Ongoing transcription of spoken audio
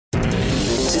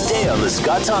Today on The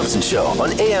Scott Thompson Show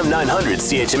on AM 900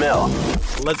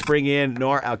 CHML. Let's bring in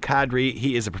Noor Al-Kadri.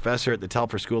 He is a professor at the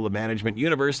Telfer School of Management,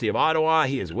 University of Ottawa.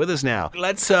 He is with us now.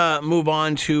 Let's move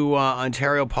on to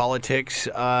Ontario politics.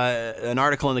 An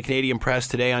article in the Canadian Press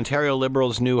today, Ontario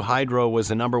Liberals knew hydro was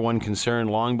the number one concern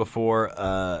long before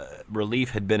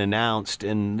relief had been announced,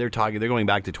 and they're going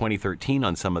back to 2013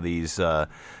 on some of these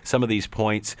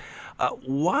points.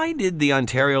 Why did the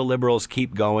Ontario Liberals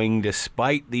keep going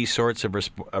despite these sorts of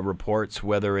reports,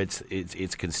 whether it's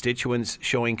constituents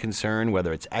showing concern,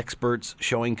 whether it's experts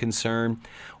showing concern?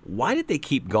 Why did they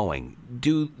keep going?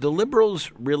 Do the Liberals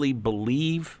really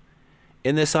believe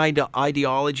in this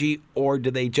ideology, or do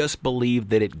they just believe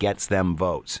that it gets them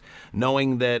votes?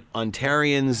 Knowing that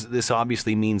Ontarians, this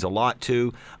obviously means a lot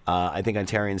to. I think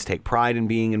Ontarians take pride in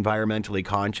being environmentally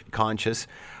conscious.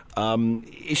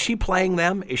 Is she playing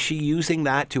them? Is she using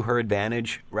that to her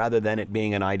advantage rather than it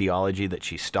being an ideology that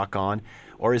she's stuck on?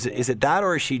 Or is it that,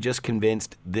 or is she just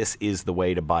convinced this is the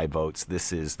way to buy votes?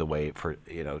 This is the way for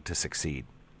to succeed?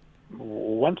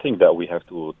 One thing that we have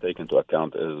to take into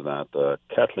account is that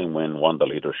Kathleen Wynne won the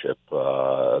leadership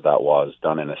that was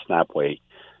done in a snap way,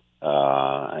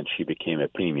 and she became a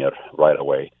premier right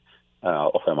away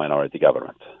of a minority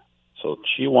government. So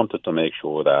she wanted to make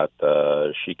sure that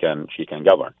she can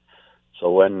govern. So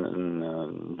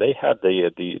when they had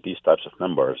these types of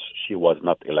numbers, she was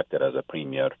not elected as a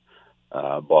premier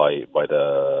by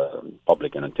the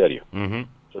public in Ontario. Mm-hmm.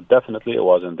 So definitely it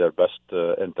was in their best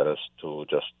interest to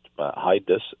just hide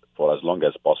this for as long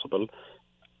as possible,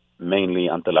 mainly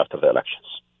until after the elections.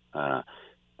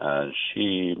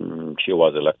 She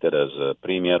was elected as a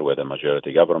premier with a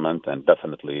majority government, and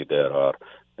definitely there are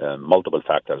multiple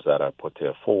factors that are put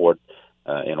here forward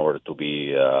in order to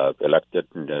be elected,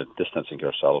 distancing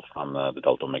herself from the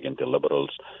Delta McGuinty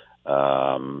Liberals,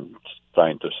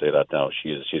 trying to say that now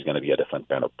she's going to be a different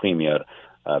kind of premier,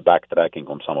 backtracking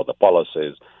on some of the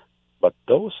policies. But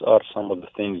those are some of the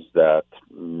things that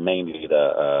mainly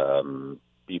the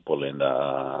people in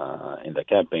the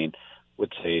campaign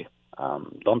would say,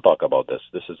 don't talk about this.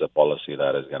 This is a policy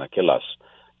that is going to kill us,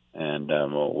 and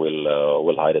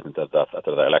we'll hide it until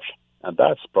after the election. And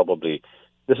that's probably,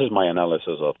 this is my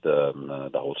analysis of the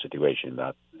whole situation,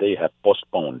 that they have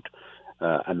postponed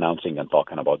announcing and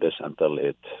talking about this until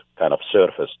it kind of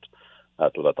surfaced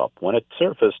to the top. When it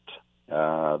surfaced,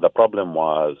 the problem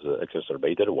was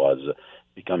exacerbated, was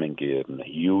becoming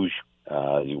huge.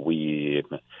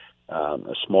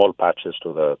 Small patches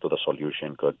to the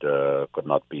solution could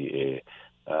not be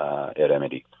a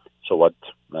remedy. So what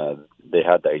they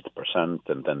had the 8%,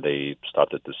 and then they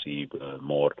started to see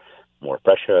more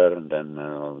pressure, and then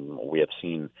we have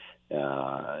seen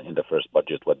in the first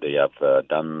budget what they have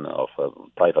done of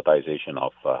privatization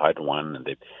of Hydro One, and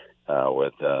they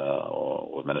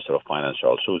with Minister of Finance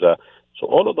Charles Sousa. So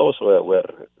all of those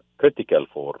were critical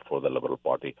for the Liberal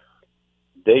Party.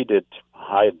 They did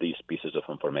hide these pieces of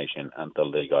information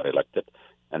until they got elected,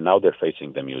 and now they're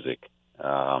facing the music.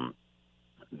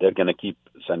 They're going to keep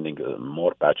sending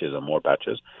more patches and more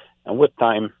patches, and with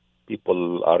time,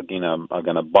 people are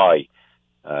gonna buy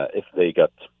if they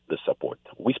get the support.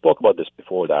 We spoke about this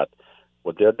before, that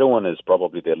what they're doing is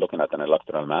probably they're looking at an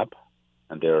electoral map,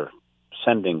 and they're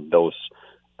sending those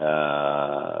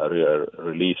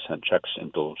reliefs and checks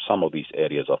into some of these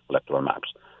areas of electoral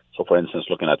maps. So, for instance,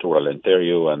 looking at rural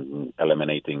Ontario and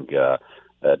eliminating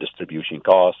distribution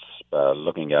costs,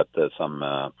 looking at some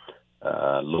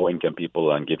low-income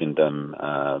people and giving them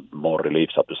more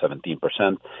reliefs up to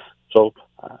 17%. So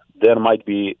there might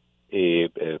be a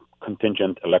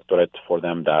contingent electorate for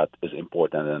them that is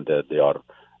important, and that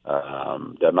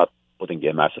they're not putting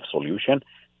a massive solution.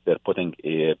 They're putting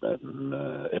a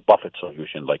buffet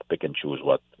solution, like pick and choose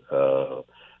what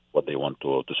they want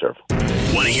to serve.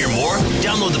 Want to hear more?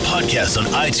 Download the podcast on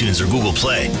iTunes or Google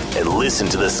Play and listen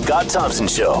to The Scott Thompson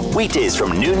Show weekdays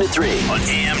from noon to 3 on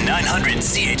AM 900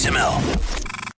 CHML.